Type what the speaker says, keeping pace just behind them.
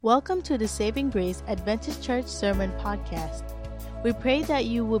Welcome to the Saving Grace Adventist Church Sermon Podcast. We pray that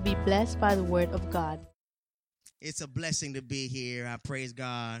you will be blessed by the Word of God. It's a blessing to be here. I praise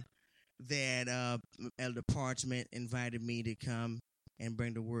God that Elder Parchment invited me to come and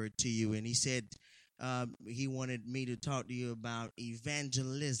bring the Word to you. And he said he wanted me to talk to you about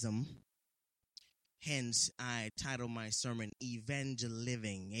evangelism. Hence, I titled my sermon,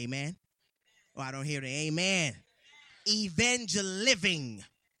 Evangeliving. Amen? Oh, I don't hear the amen. Evangeliving.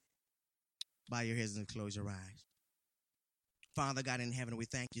 Bow your heads and close your eyes. Father God in heaven, we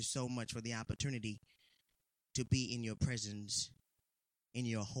thank you so much for the opportunity to be in your presence, in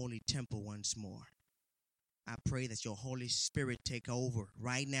your holy temple once more. I pray that your Holy Spirit take over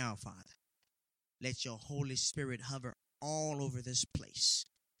right now, Father. Let your Holy Spirit hover all over this place.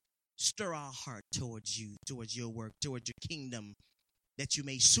 Stir our heart towards you, towards your work, towards your kingdom, that you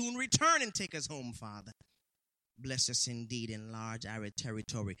may soon return and take us home, Father. Bless us indeed, enlarge our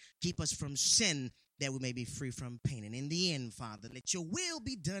territory. Keep us from sin that we may be free from pain. And in the end, Father, let your will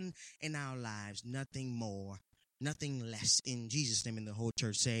be done in our lives. Nothing more, nothing less. In Jesus' name, and the whole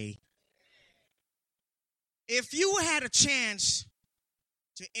church say, if you had a chance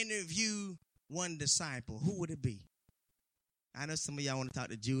to interview one disciple, who would it be? I know some of y'all want to talk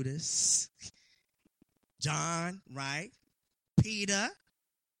to Judas, John, right? Peter,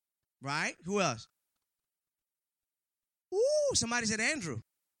 right? Who else? Ooh, somebody said Andrew.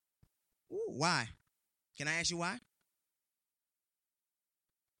 Ooh, why? Can I ask you why?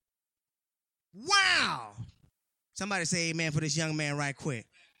 Wow. Somebody say amen for this young man right quick.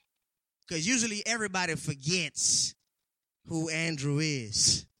 Because usually everybody forgets who Andrew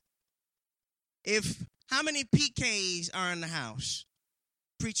is. How many PKs are in the house?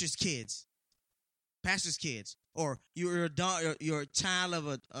 Preacher's kids, pastor's kids, or you're a child of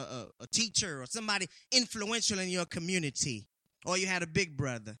a teacher or somebody influential in your community, or you had a big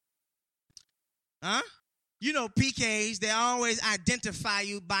brother. Huh? You know PKs, they always identify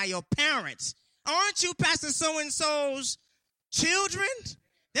you by your parents. Aren't you Pastor so-and-so's children?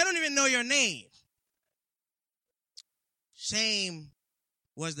 They don't even know your name. Same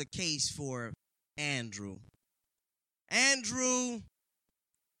was the case for Andrew. Andrew,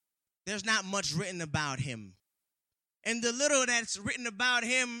 there's not much written about him. And the little that's written about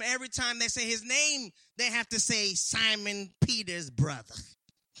him, every time they say his name, they have to say Simon Peter's brother.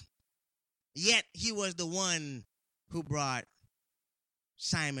 Yet he was the one who brought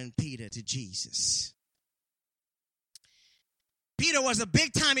Simon Peter to Jesus. Peter was a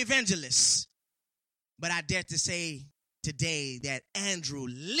big-time evangelist. But I dare to say today that Andrew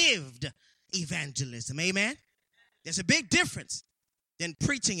lived evangelism. Amen? There's a big difference than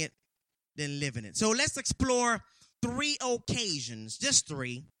preaching it than living it. So let's explore 3 occasions, just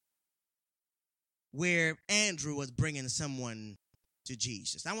 3, where Andrew was bringing someone to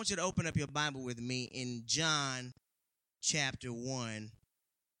Jesus. I want you to open up your Bible with me in John chapter 1.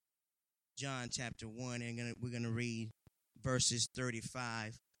 John chapter 1, and we're going to read verses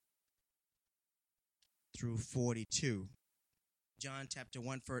 35 through 42. John chapter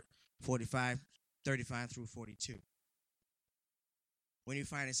 1, 35 through 42. When you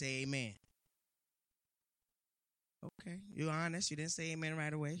find it, say amen. Okay, you're honest. You didn't say amen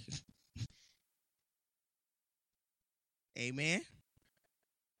right away. Amen.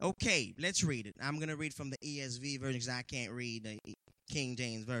 Okay, let's read it. I'm going to read from the ESV version because I can't read the King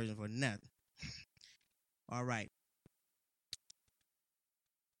James version for nothing. All right.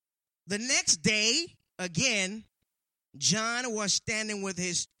 The next day, again, John was standing with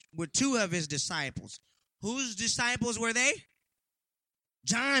 2 of his disciples. Whose disciples were they?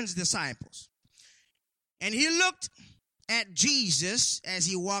 John's disciples. And he looked at Jesus as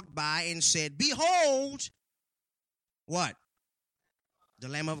he walked by and said, behold, what? The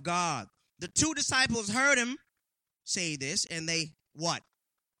Lamb of God. The 2 disciples heard him say this, and they, what?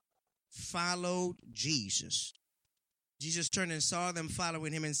 Followed Jesus. Jesus turned and saw them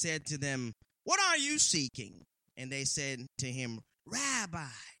following him and said to them, what are you seeking? And they said to him, Rabbi,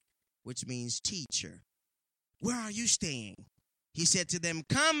 which means teacher, where are you staying? He said to them,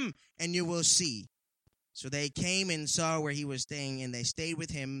 come and you will see. So they came and saw where he was staying, and they stayed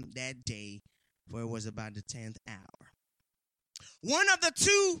with him that day, for it was about the 10th hour. One of the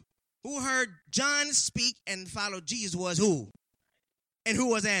 2 who heard John speak and followed Jesus was who? And who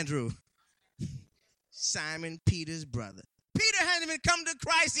was Andrew? Simon Peter's brother. Peter hadn't even come to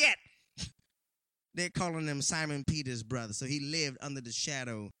Christ yet. They're calling him Simon Peter's brother. So he lived under the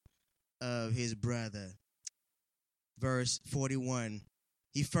shadow of his brother. Verse 41.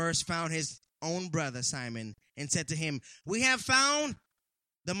 He first found his own brother Simon and said to him, we have found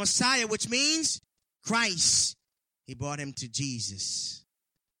the Messiah, which means Christ. He brought him to Jesus.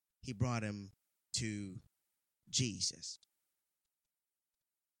 he brought him to Jesus.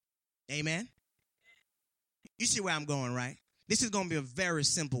 Amen? You see where I'm going, right? This is going to be a very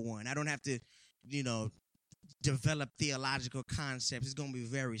simple one. I don't have to, develop theological concepts. It's going to be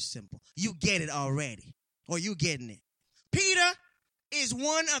very simple. You get it already, or you getting it. Peter is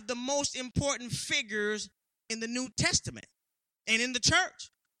one of the most important figures in the New Testament and in the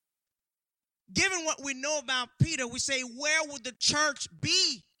church. Given what we know about Peter, we say, where would the church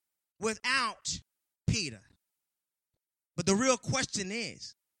be without Peter? But the real question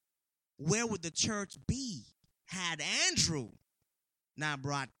is, where would the church be had Andrew not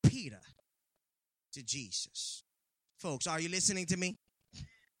brought Peter to Jesus? Folks, are you listening to me?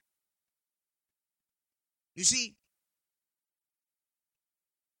 You see,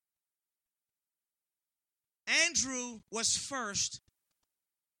 Andrew was first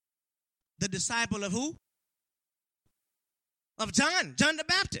the disciple of who? Of John the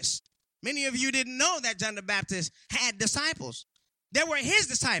Baptist. Many of you didn't know that John the Baptist had disciples. They were his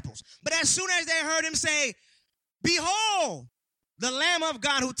disciples. But as soon as they heard him say, "Behold, the Lamb of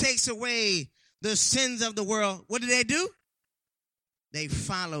God who takes away the sins of the world," what did they do? They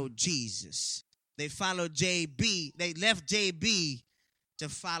followed Jesus. They followed JB. They left JB to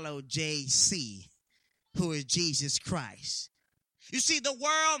follow JC, who is Jesus Christ. You see, the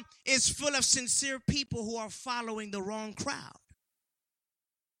world is full of sincere people who are following the wrong crowd.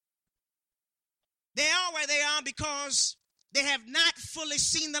 They are where they are because they have not fully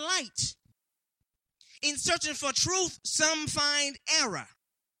seen the light. In searching for truth, some find error.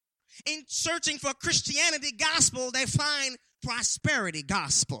 In searching for Christianity gospel, they find prosperity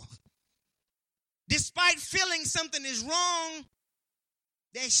gospel. Despite feeling something is wrong,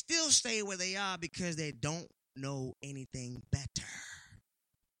 they still stay where they are because they don't know anything better.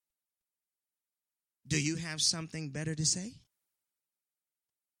 Do you have something better to say?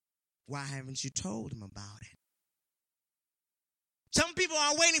 Why haven't you told them about it? Some people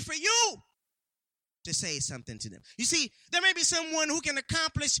are waiting for you to say something to them. You see, there may be someone who can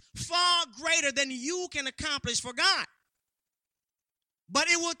accomplish far greater than you can accomplish for God. But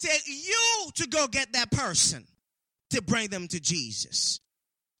it will take you to go get that person to bring them to Jesus.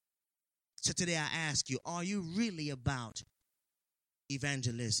 So today I ask you, are you really about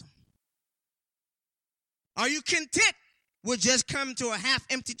evangelism? Are you content with just come to a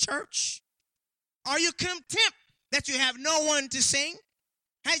half-empty church? Are you content that you have no one to sing?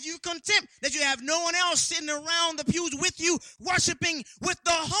 Are you content that you have no one else sitting around the pews with you, worshiping with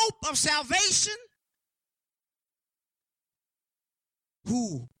the hope of salvation?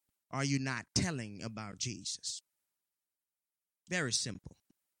 Who are you not telling about Jesus? Very simple.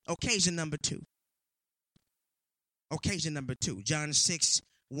 Occasion number two. Occasion number two. John 6,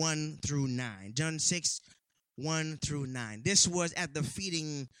 1 through 9. John 6, 1 through 9. This was at the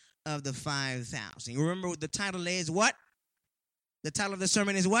feeding of the 5,000. You remember what the title is? What? The title of the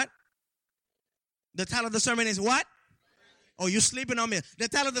sermon is what? The title of the sermon is what? Oh, you're sleeping on me. The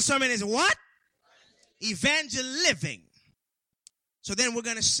title of the sermon is what? Evangeliving. So then we're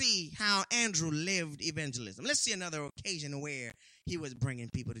going to see how Andrew lived evangelism. Let's see another occasion where he was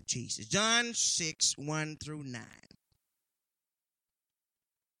bringing people to Jesus. John 6, 1 through 9.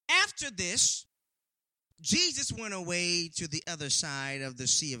 After this, Jesus went away to the other side of the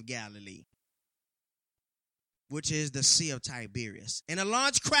Sea of Galilee, which is the Sea of Tiberias. And a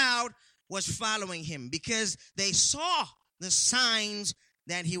large crowd was following him because they saw the signs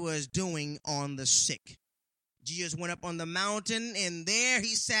that he was doing on the sick. Jesus went up on the mountain, and there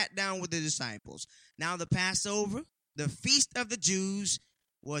he sat down with the disciples. Now the Passover, the feast of the Jews,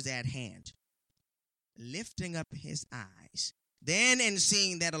 was at hand. Lifting up his eyes, then and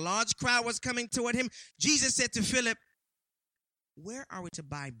seeing that a large crowd was coming toward him, Jesus said to Philip, "Where are we to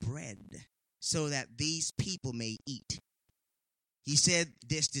buy bread so that these people may eat?" He said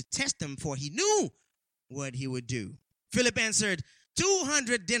this to test him, for he knew what he would do. Philip answered,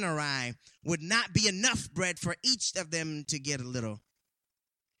 200 denarii would not be enough bread for each of them to get a little.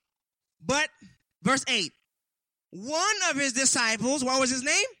 But, verse 8, one of his disciples, what was his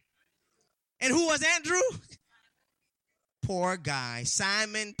name? And who was Andrew? Poor guy,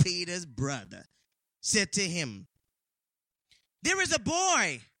 Simon Peter's brother, said to him, "There is a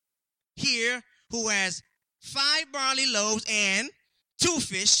boy here who has 5 barley loaves and 2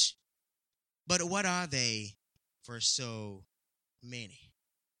 fish, but what are they for so many?"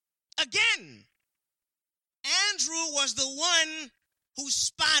 Again, Andrew was the one who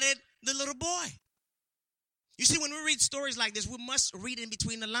spotted the little boy. You see, when we read stories like this, we must read in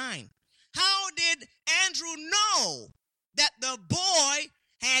between the line. How did Andrew know that the boy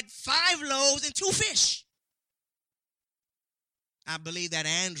had 5 loaves and 2 fish? I believe that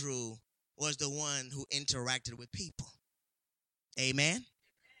Andrew was the one who interacted with people. Amen?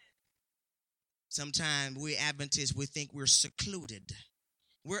 Sometimes we Adventists, we think we're secluded.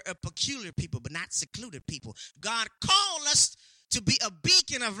 We're a peculiar people, but not secluded people. God called us to be a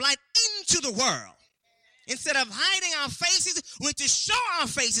beacon of light into the world. Instead of hiding our faces, we need to show our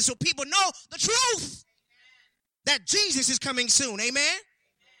faces so people know the truth that Jesus is coming soon. Amen?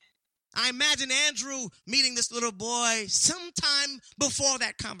 I imagine Andrew meeting this little boy sometime before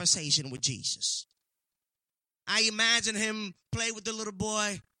that conversation with Jesus. I imagine him play with the little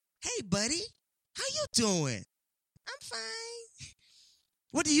boy. Hey, buddy, how you doing? I'm fine.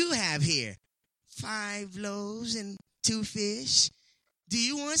 What do you have here? 5 loaves and 2 fish. Do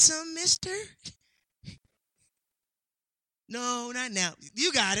you want some, mister? No, not now.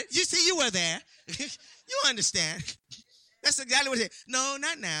 You got it. You see, you were there. You understand. That's exactly what it is. No,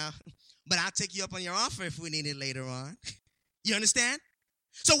 not now. But I'll take you up on your offer if we need it later on. You understand?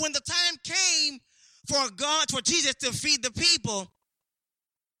 So when the time came for Jesus to feed the people,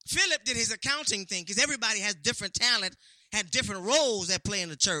 Philip did his accounting thing because everybody has different talent, had different roles that play in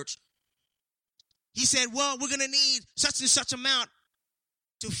the church. He said, well, we're going to need such and such amount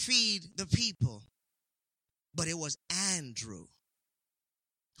to feed the people. But it was Andrew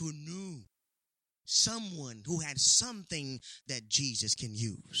who knew someone who had something that Jesus can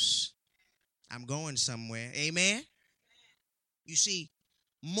use. I'm going somewhere. Amen? You see,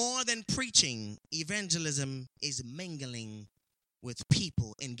 more than preaching, evangelism is mingling with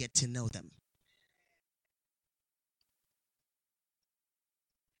people and get to know them.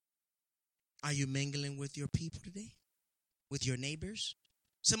 Are you mingling with your people today? With your neighbors?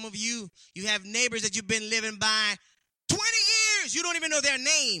 Some of you have neighbors that you've been living by 20 years. You don't even know their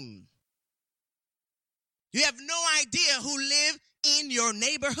name. You have no idea who live in your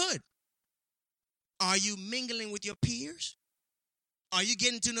neighborhood. Are you mingling with your peers? Are you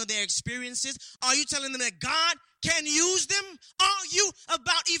getting to know their experiences? Are you telling them that God can use them? Are you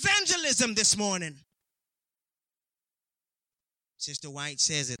about evangelism this morning? Sister White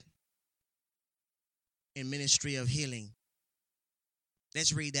says it in Ministry of Healing.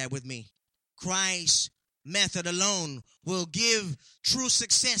 Let's read that with me. Christ's method alone will give true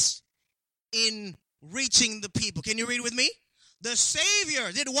success in reaching the people. Can you read with me? The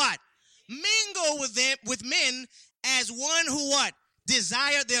Savior did what? Mingle with men as one who what?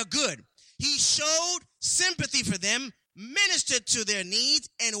 Desired their good. He showed sympathy for them, ministered to their needs,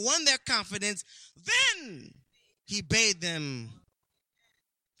 and won their confidence. Then he bade them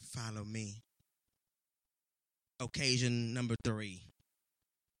follow me. Occasion number 3.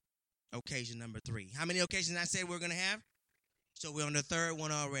 Occasion number 3. How many occasions I said we're going to have? So we're on the 3rd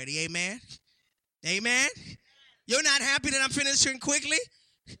one already. Amen? Amen? You're not happy that I'm finishing quickly?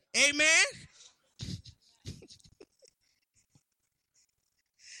 Amen?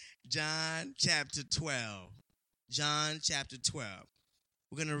 John chapter 12. John chapter 12.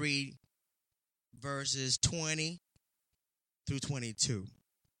 We're going to read verses 20 through 22.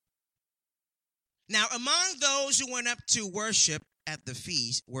 Now, among those who went up to worship at the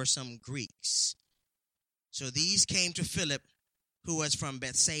feast were some Greeks. So these came to Philip, who was from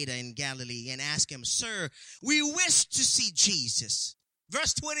Bethsaida in Galilee, and asked him, Sir, we wish to see Jesus.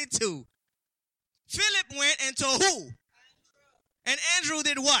 Verse 22. Philip went and told who? And Andrew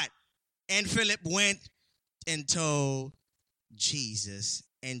did what? And Philip went and told Jesus,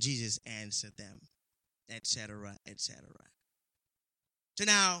 and Jesus answered them, etc., etc. So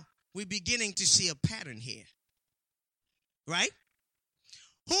now we're beginning to see a pattern here, right?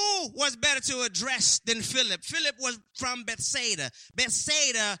 Who was better to address than Philip? Philip was from Bethsaida.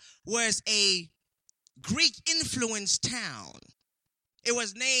 Bethsaida was a Greek-influenced town. It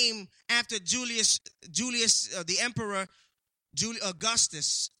was named after Julius, the emperor,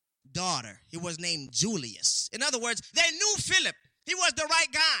 Augustus' daughter. He was named Julius. In other words, they knew Philip. He was the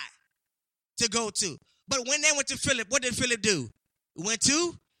right guy to go to. But when they went to Philip, what did Philip do? Went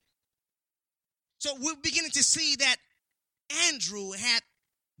to? So we're beginning to see that Andrew had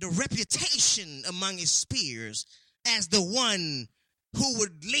the reputation among his peers as the one who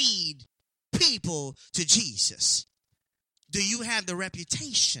would lead people to Jesus. Do you have the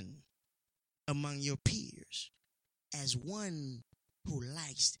reputation among your peers as one who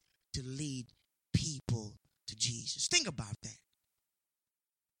likes to lead people to Jesus? Think about that.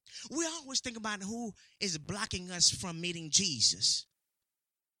 We always think about who is blocking us from meeting Jesus.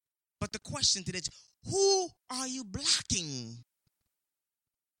 But the question today is, who are you blocking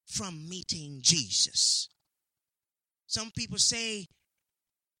from meeting Jesus? Some people say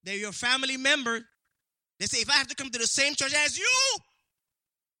they're your family member. They say, if I have to come to the same church as you,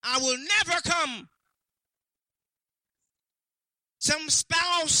 I will never come. Some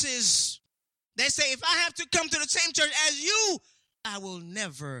spouses, they say, if I have to come to the same church as you, I will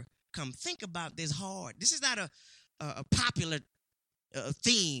never come. Think about this hard. This is not a popular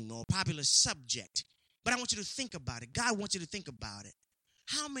theme or popular subject, but I want you to think about it. God wants you to think about it.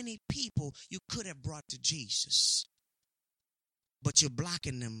 How many people you could have brought to Jesus, but you're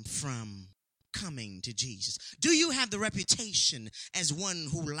blocking them from coming to Jesus? Do you have the reputation as one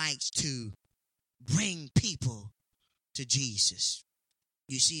who likes to bring people to Jesus?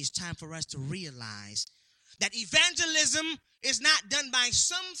 You see, it's time for us to realize that evangelism is not done by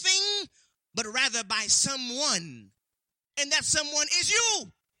something, but rather by someone. And that someone is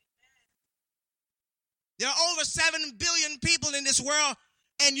you. There are over 7 billion people in this world,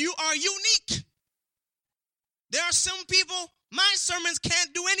 and you are unique. There are some people my sermons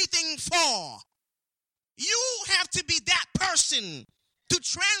can't do anything for. You have to be that person to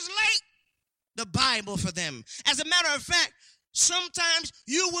translate the Bible for them. As a matter of fact, sometimes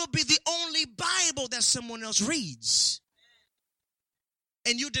you will be the only Bible that someone else reads.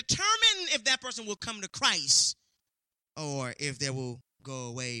 And you determine if that person will come to Christ or if they will go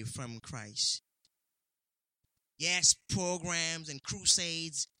away from Christ. Yes, programs and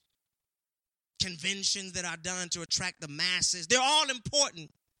crusades, conventions that are done to attract the masses, they're all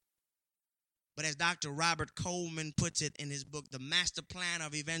important. But as Dr. Robert Coleman puts it in his book, The Master Plan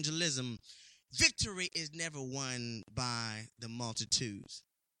of Evangelism, victory is never won by the multitudes.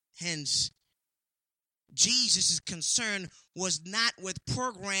 Hence, Jesus' concern was not with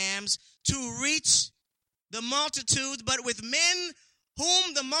programs to reach the multitudes, but with men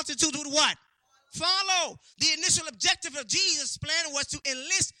whom the multitudes would what? Follow. The initial objective of Jesus' plan was to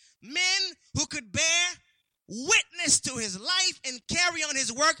enlist men who could bear witness to his life and carry on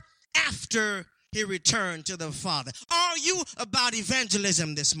his work after he returned to the Father. Are you about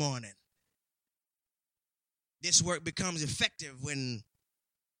evangelism this morning? This work becomes effective when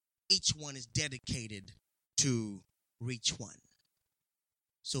each one is dedicated to reach one.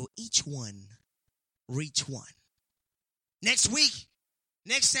 So each one, reach one. Next week,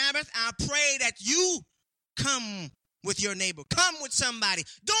 next Sabbath, I pray that you come with your neighbor. Come with somebody.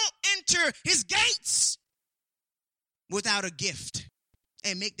 Don't enter his gates without a gift.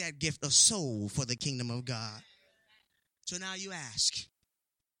 And make that gift a soul for the kingdom of God. So now you ask,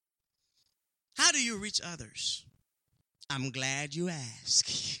 how do you reach others? I'm glad you ask.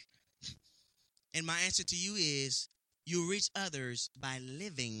 And my answer to you is, you reach others by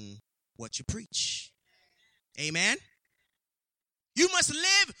living what you preach. Amen? You must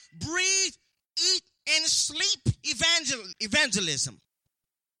live, breathe, eat, and sleep evangelism.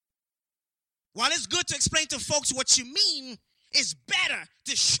 While it's good to explain to folks what you mean, it's better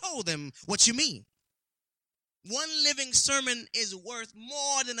to show them what you mean. One living sermon is worth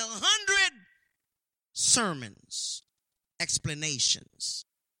more than 100 sermons, explanations.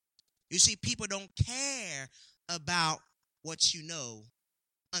 You see, people don't care about what you know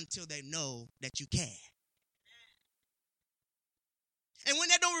until they know that you care. And when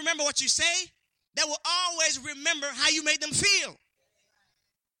they don't remember what you say, they will always remember how you made them feel.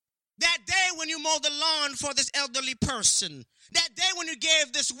 That day when you mowed the lawn for this elderly person. That day when you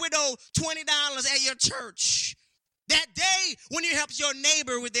gave this widow $20 at your church. That day when you helped your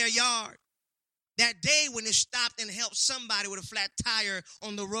neighbor with their yard. That day when you stopped and helped somebody with a flat tire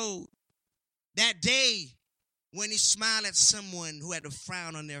on the road. That day when you smiled at someone who had a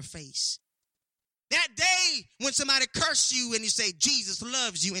frown on their face. That day when somebody cursed you and you say, Jesus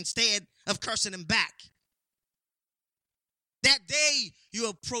loves you, instead of cursing them back. That day you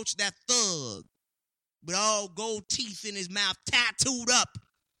approach that thug with all gold teeth in his mouth, tattooed up,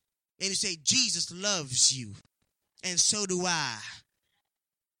 and you say, Jesus loves you, and so do I.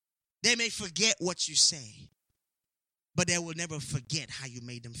 They may forget what you say, but they will never forget how you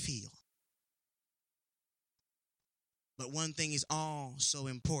made them feel. But one thing is also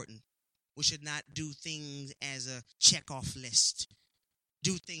important. We should not do things as a check-off list.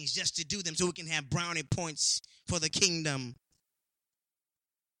 Do things just to do them so we can have brownie points for the kingdom.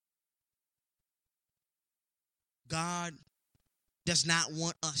 God does not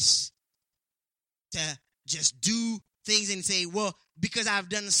want us to just do things and say, well, because I've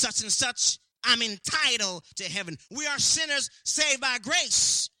done such and such, I'm entitled to heaven. We are sinners saved by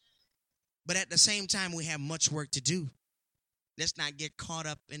grace. But at the same time, we have much work to do. Let's not get caught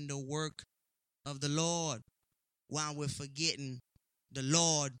up in the work of the Lord while we're forgetting the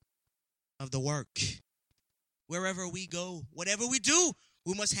Lord of the work. Wherever we go, whatever we do,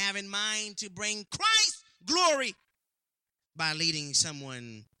 we must have in mind to bring Christ glory by leading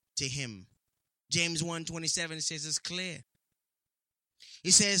someone to him. James 1:27 says it's clear. He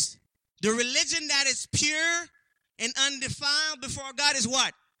says, the religion that is pure and undefiled before God is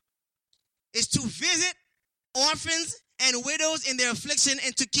what? Is to visit orphans and widows in their affliction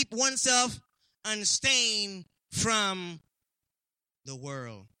and to keep oneself unstained from the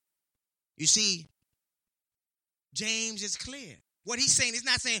world. You see, James is clear. What he's saying, he's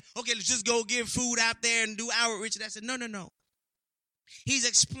not saying, okay, let's just go give food out there and do outreach. That's it. No. He's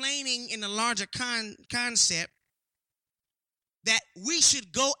explaining in a larger concept that we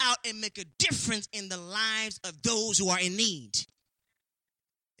should go out and make a difference in the lives of those who are in need.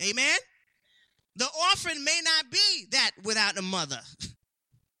 Amen? The orphan may not be that without a mother.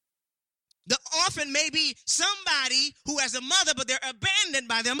 The orphan may be somebody who has a mother, but they're abandoned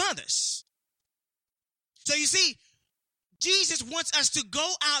by their mothers. So you see, Jesus wants us to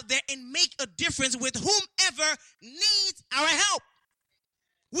go out there and make a difference with whomever needs our help.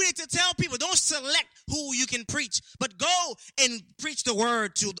 We need to tell people, don't select who you can preach, but go and preach the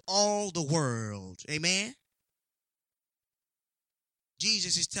word to all the world. Amen?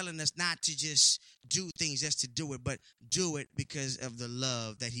 Jesus is telling us not to just do things just to do it, but do it because of the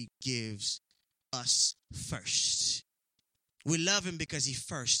love that he gives us first. We love him because he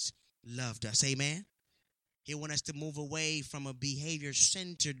first loved us. Amen? He wants us to move away from a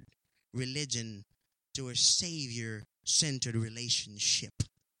behavior-centered religion to a Savior-centered relationship.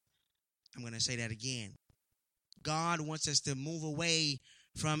 I'm going to say that again. God wants us to move away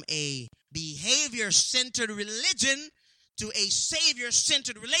from a behavior-centered religion to a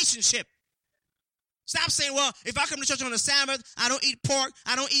Savior-centered relationship. Stop saying, well, if I come to church on the Sabbath, I don't eat pork,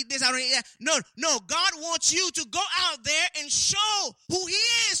 I don't eat this, I don't eat that. No, God wants you to go out there and show who he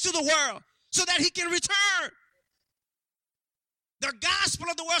is to the world so that he can return. The gospel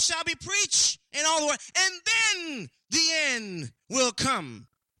of the world shall be preached in all the world, and then the end will come.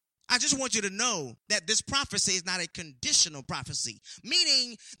 I just want you to know that this prophecy is not a conditional prophecy,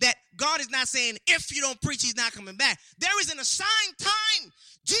 meaning that God is not saying if you don't preach, he's not coming back. There is an assigned time.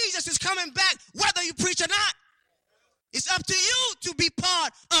 Jesus is coming back whether you preach or not. It's up to you to be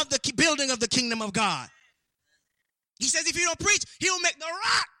part of the building of the kingdom of God. He says if you don't preach, he'll make the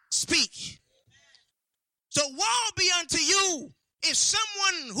rock speak. So woe be unto you if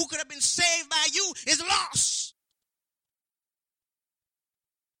someone who could have been saved by you is lost.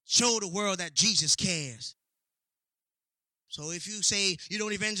 Show the world that Jesus cares. So if you say you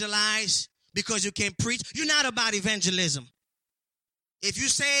don't evangelize because you can't preach, you're not about evangelism. If you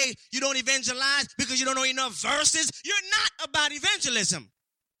say you don't evangelize because you don't know enough verses, you're not about evangelism.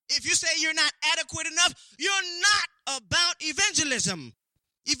 If you say you're not adequate enough, you're not about evangelism.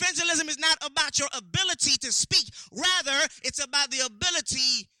 Evangelism is not about your ability to speak. Rather, it's about the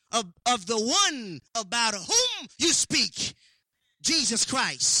ability of the one about whom you speak. Jesus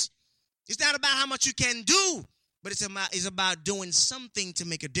Christ. It's not about how much you can do, but it's about doing something to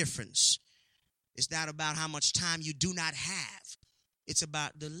make a difference. It's not about how much time you do not have. It's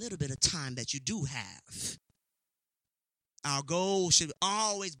about the little bit of time that you do have. Our goal should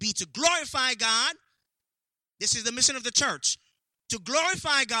always be to glorify God. This is the mission of the church. To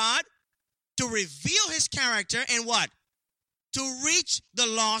glorify God, to reveal his character, and what? To reach the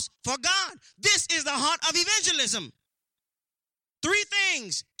lost for God. This is the heart of evangelism. Three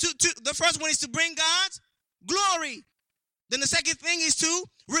things. The first one is to bring God's glory. Then the second thing is to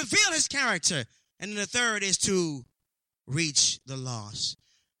reveal his character. And then the third is to reach the lost.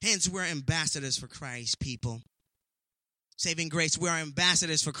 Hence, we're ambassadors for Christ, people. Saving grace, we are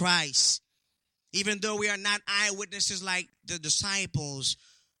ambassadors for Christ. Even though we are not eyewitnesses like the disciples.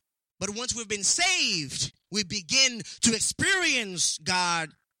 But once we've been saved, we begin to experience God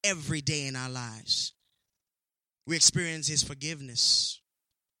every day in our lives. We experience his forgiveness.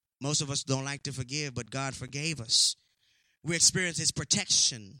 Most of us don't like to forgive, but God forgave us. We experience his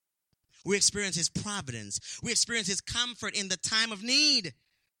protection. We experience his providence. We experience his comfort in the time of need.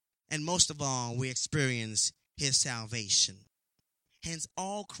 And most of all, we experience his salvation. Hence,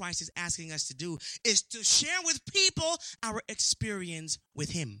 all Christ is asking us to do is to share with people our experience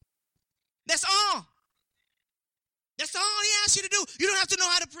with him. That's all. That's all he asks you to do. You don't have to know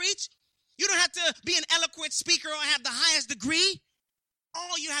how to preach. You don't have to be an eloquent speaker or have the highest degree.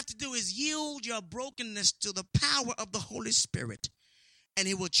 All you have to do is yield your brokenness to the power of the Holy Spirit, and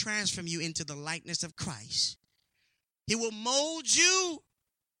he will transform you into the likeness of Christ. He will mold you.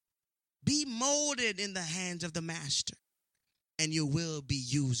 Be molded in the hands of the Master, and you will be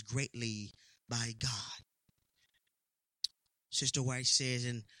used greatly by God. Sister White says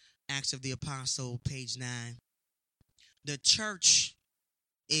in Acts of the Apostle, page 9, the church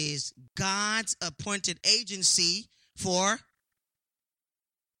is God's appointed agency for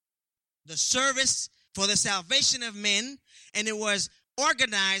the service, for the salvation of men, and it was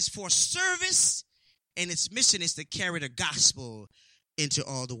organized for service And its mission is to carry the gospel into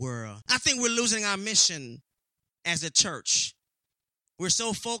all the world. I think we're losing our mission as a church. We're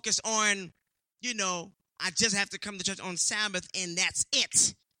so focused on, I just have to come to church on Sabbath and that's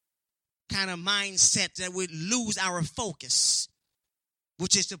it kind of mindset that we lose our focus,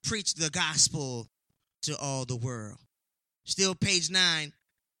 which is to preach the gospel to all the world. Still page 9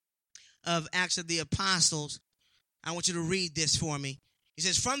 of Acts of the Apostles. I want you to read this for me. He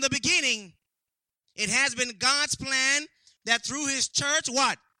says, from the beginning, it has been God's plan that through his church,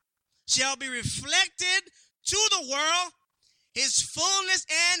 what? Shall be reflected to the world his fullness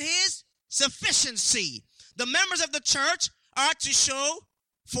and his sufficiency. The members of the church are to show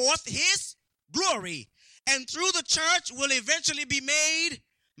forth his glory, and through the church will eventually be made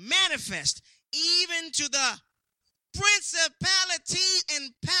manifest, even to the principalities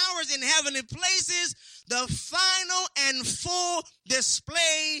and powers in heavenly places, the final and full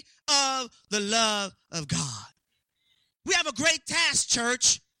display of the love of God. We have a great task,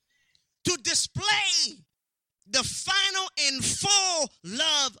 church, to display the final and full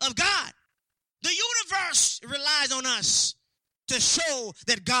love of God. The universe relies on us to show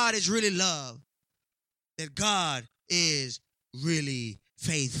that God is really love, that God is really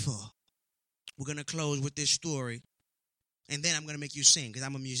faithful. We're going to close with this story, and then I'm going to make you sing because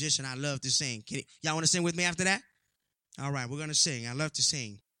I'm a musician. I love to sing. Y'all want to sing with me after that? All right, we're going to sing. I love to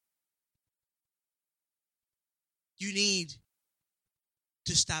sing. You need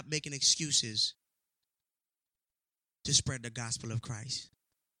to stop making excuses to spread the gospel of Christ.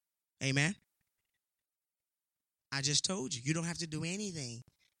 Amen? I just told you, you don't have to do anything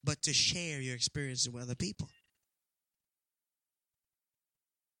but to share your experiences with other people.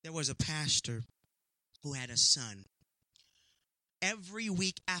 There was a pastor who had a son. Every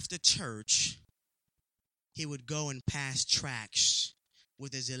week after church, he would go and pass tracts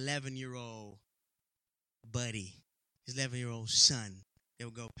with his 11-year-old buddy, his 11-year-old son. They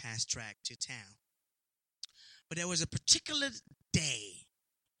would go pass tract to town. But there was a particular day.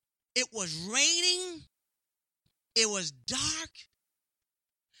 It was raining, it was dark,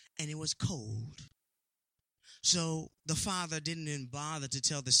 and it was cold. So the father didn't even bother to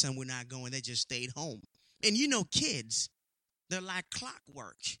tell the son, we're not going. They just stayed home. And kids, they're like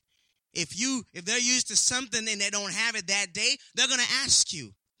clockwork. If they're used to something and they don't have it that day, they're going to ask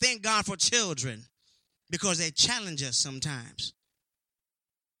you. Thank God for children, because they challenge us sometimes.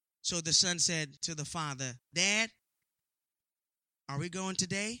 So the son said to the father, Dad, are we going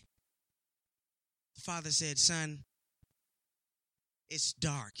today? The father said, son, it's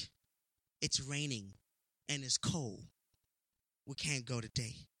dark, it's raining, and it's cold. We can't go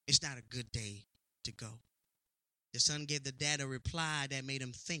today. It's not a good day to go. The son gave the dad a reply that made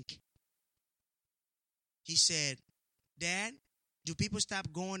him think. He said, Dad, do people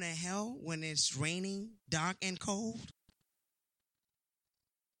stop going to hell when it's raining, dark, and cold?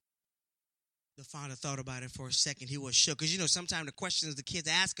 The father thought about it for a second. He was shook. Because, sometimes the questions the kids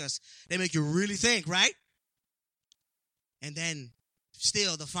ask us, they make you really think, right? And then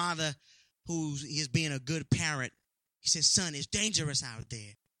still the father, who is being a good parent, he said, son, it's dangerous out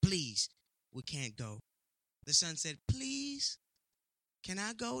there. Please, we can't go. The son said, please, can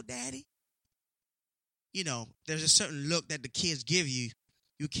I go, Daddy? There's a certain look that the kids give you.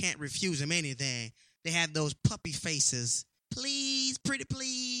 You can't refuse them anything. They have those puppy faces. Please, pretty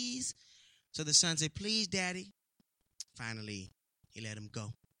please. So the son said, please, Daddy. Finally, he let him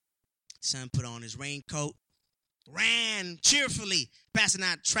go. Son put on his raincoat, ran cheerfully, passing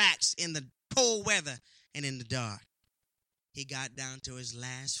out tracts in the cold weather and in the dark. He got down to his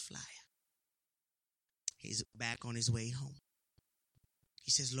last flyer. He's back on his way home.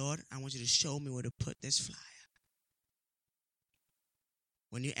 He says, Lord, I want you to show me where to put this flyer.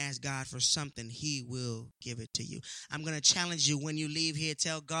 When you ask God for something, he will give it to you. I'm going to challenge you when you leave here.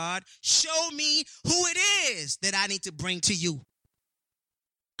 Tell God, show me who it is that I need to bring to you.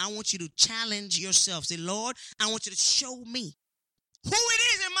 I want you to challenge yourself. Say, Lord, I want you to show me who it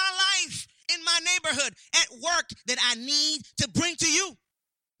is in my life, in my neighborhood, at work that I need to bring to you.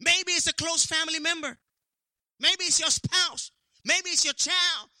 Maybe it's a close family member. Maybe it's your spouse. Maybe it's your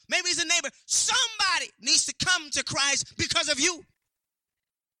child. Maybe it's a neighbor. Somebody needs to come to Christ because of you.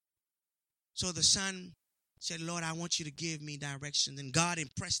 So the son said, Lord, I want you to give me direction. Then God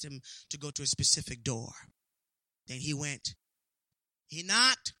impressed him to go to a specific door. Then he went. He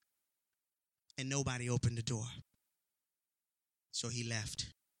knocked, and nobody opened the door. So he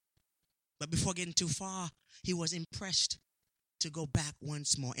left. But before getting too far, he was impressed to go back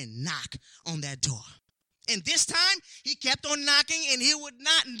once more and knock on that door. And this time, he kept on knocking, and he would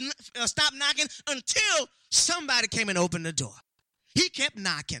not stop knocking until somebody came and opened the door. He kept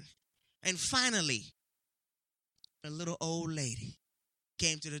knocking. And finally, A little old lady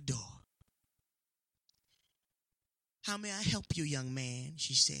came to the door. "How may I help you, young man?"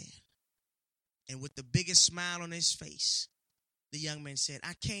 she said. And with the biggest smile on his face, the young man said,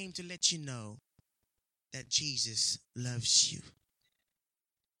 "I came to let you know that Jesus loves you."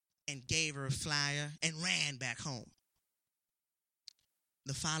 And gave her a flyer and ran back home.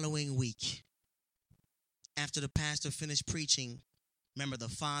 The following week, after the pastor finished preaching, remember the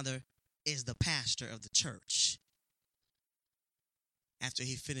father is the pastor of the church. After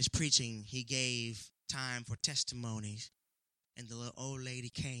he finished preaching, he gave time for testimonies, and the little old lady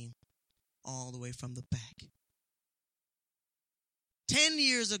came all the way from the back. 10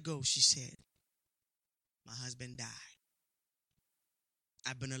 years ago, she said, my husband died.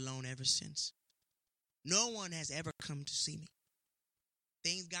 I've been alone ever since. No one has ever come to see me.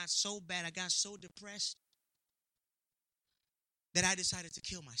 Things got so bad, I got so depressed that I decided to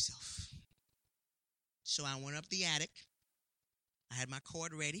kill myself. So I went up the attic. I had my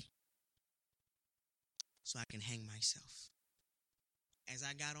cord ready so I can hang myself. As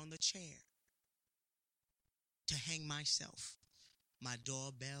I got on the chair to hang myself, my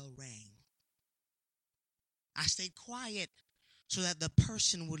doorbell rang. I stayed quiet so that the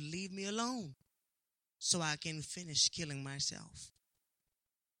person would leave me alone so I can finish killing myself.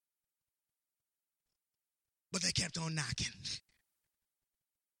 But they kept on knocking.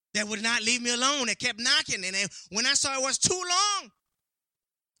 They would not leave me alone. They kept knocking. And when I saw it was too long,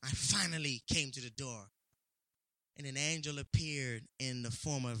 I finally came to the door. And an angel appeared in the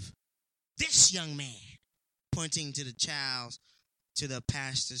form of this young man, pointing to the child, to the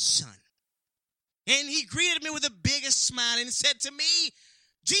pastor's son. And he greeted me with the biggest smile and said to me,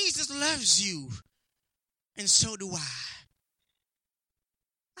 "Jesus loves you, and so do I."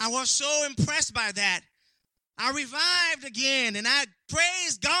 I was so impressed by that. I revived again, and I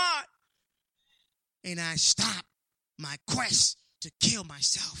praised God. And I stopped my quest to kill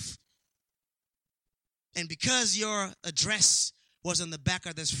myself. And because your address was on the back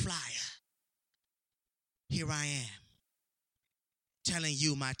of this flyer, here I am telling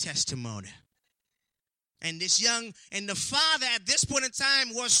you my testimony. And the father at this point in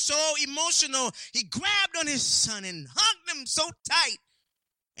time was so emotional. He grabbed on his son and hugged him so tight.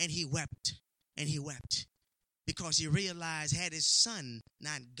 And he wept. And he wept. Because he realized, had his son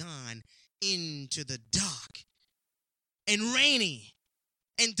not gone into the dark and rainy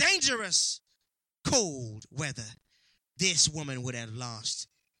and dangerous cold weather, this woman would have lost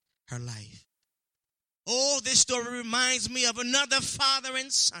her life. Oh, this story reminds me of another father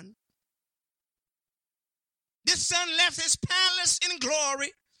and son. This son left his palace in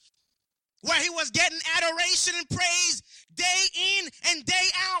glory, where he was getting adoration and praise day in and day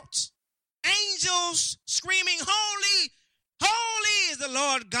out. Angels screaming, "Holy, holy is the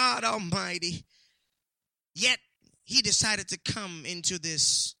Lord God Almighty." Yet he decided to come into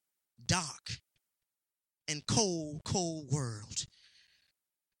this dark and cold, cold world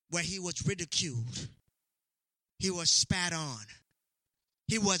where he was ridiculed. He was spat on.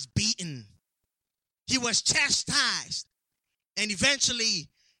 He was beaten. He was chastised. And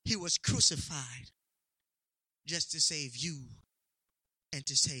eventually he was crucified just to save you and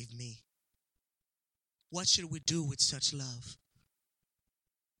to save me. What should we do with such love?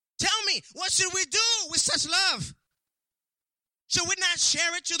 Tell me, what should we do with such love? Should we not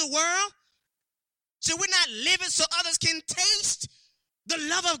share it to the world? Should we not live it so others can taste the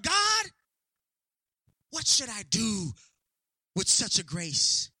love of God? What should I do with such a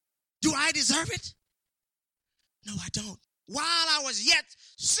grace? Do I deserve it? No, I don't. While I was yet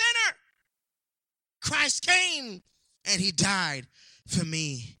sinner, Christ came and he died for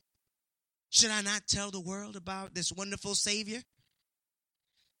me. Should I not tell the world about this wonderful Savior?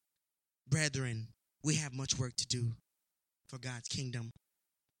 Brethren, we have much work to do for God's kingdom.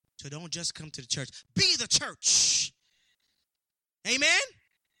 So don't just come to the church. Be the church. Amen?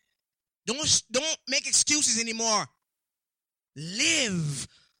 Don't make excuses anymore. Live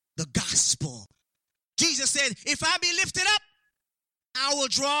the gospel. Jesus said, "If I be lifted up, I will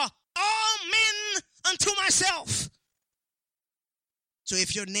draw all men unto myself." So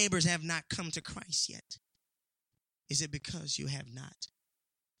if your neighbors have not come to Christ yet, is it because you have not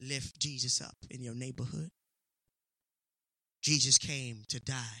lifted Jesus up in your neighborhood? Jesus came to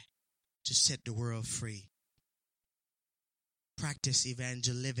die to set the world free. Practice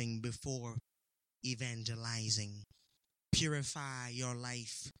living before evangelizing. Purify your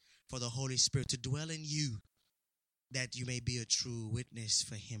life for the Holy Spirit to dwell in you, that you may be a true witness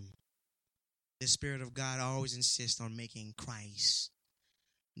for him. The Spirit of God always insists on making Christ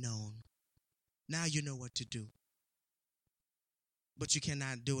known. Now you know what to do. But you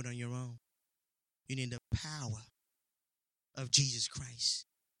cannot do it on your own. You need the power of Jesus Christ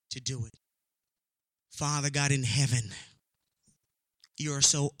to do it. Father God in heaven, you are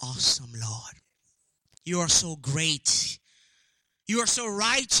so awesome, Lord. You are so great. You are so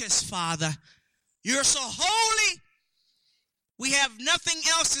righteous, Father. You are so holy. We have nothing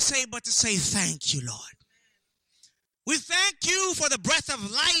else to say but to say thank you, Lord. We thank you for the breath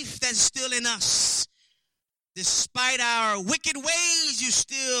of life that's still in us. Despite our wicked ways, you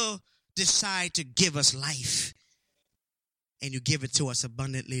still decide to give us life. And you give it to us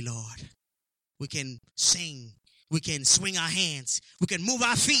abundantly, Lord. We can sing. We can swing our hands. We can move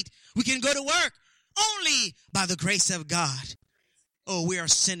our feet. We can go to work only by the grace of God. Oh, we are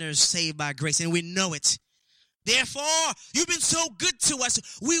sinners saved by grace, and we know it. Therefore, you've been so good to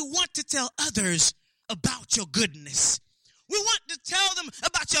us. We want to tell others about your goodness. We want to tell them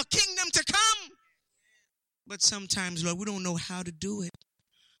about your kingdom to come. But sometimes, Lord, we don't know how to do it.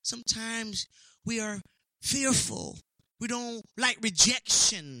 Sometimes we are fearful. We don't like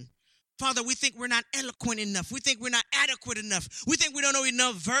rejection. Father, we think we're not eloquent enough. We think we're not adequate enough. We think we don't know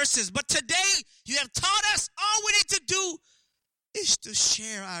enough verses. But today, you have taught us all we need to do is to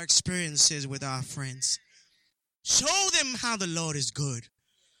share our experiences with our friends. Show them how the Lord is good.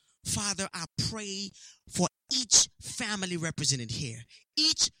 Father, I pray for each family represented here,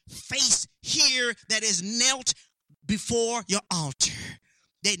 each face here that is knelt before your altar.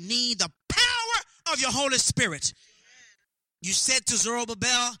 They need the power of your Holy Spirit. You said to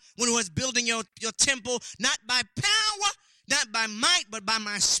Zerubbabel when he was building your temple, not by power, not by might, but by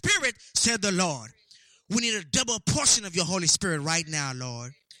my spirit, said the Lord. We need a double portion of your Holy Spirit right now,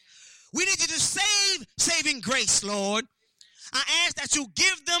 Lord. We need you to saving grace, Lord. I ask that you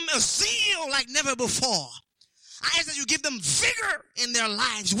give them a zeal like never before. I ask that you give them vigor in their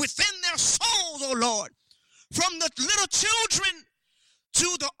lives, within their souls, oh Lord. From the little children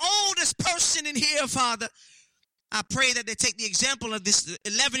to the oldest person in here, Father. I pray that they take the example of this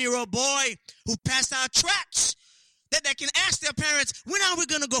 11-year-old boy who passed out tracts, that they can ask their parents, when are we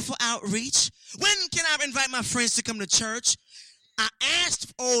going to go for outreach? When can I invite my friends to come to church? I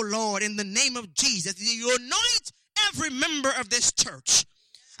asked, oh Lord, in the name of Jesus, that you anoint every member of this church.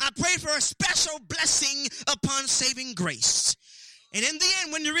 I pray for a special blessing upon saving grace. And in the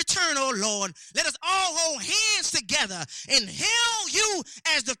end, when you return, oh Lord, let us all hold hands together and hail you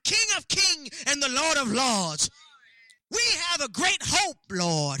as the King of Kings and the Lord of Lords. We have a great hope,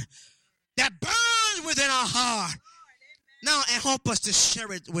 Lord, that burns within our heart. Now, and help us to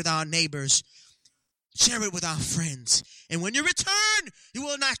share it with our neighbors. Share it with our friends. And when you return, you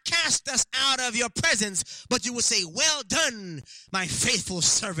will not cast us out of your presence, but you will say, well done, my faithful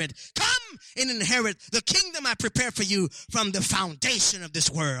servant. Come and inherit the kingdom I prepared for you from the foundation of this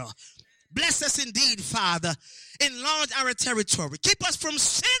world. Bless us indeed, Father. Enlarge our territory. Keep us from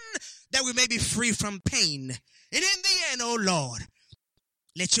sin that we may be free from pain. And in the end, oh Lord,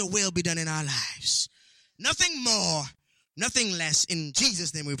 let your will be done in our lives. Nothing more, nothing less. In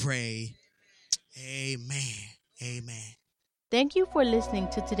Jesus' name we pray. Amen. Amen. Thank you for listening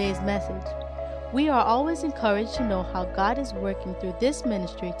to today's message. We are always encouraged to know how God is working through this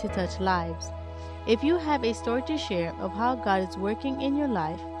ministry to touch lives. If you have a story to share of how God is working in your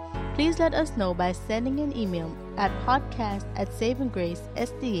life, please let us know by sending an email at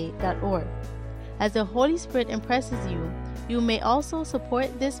podcast@savinggracesda.org. As the Holy Spirit impresses you, you may also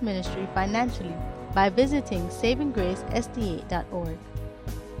support this ministry financially by visiting savinggracesda.org.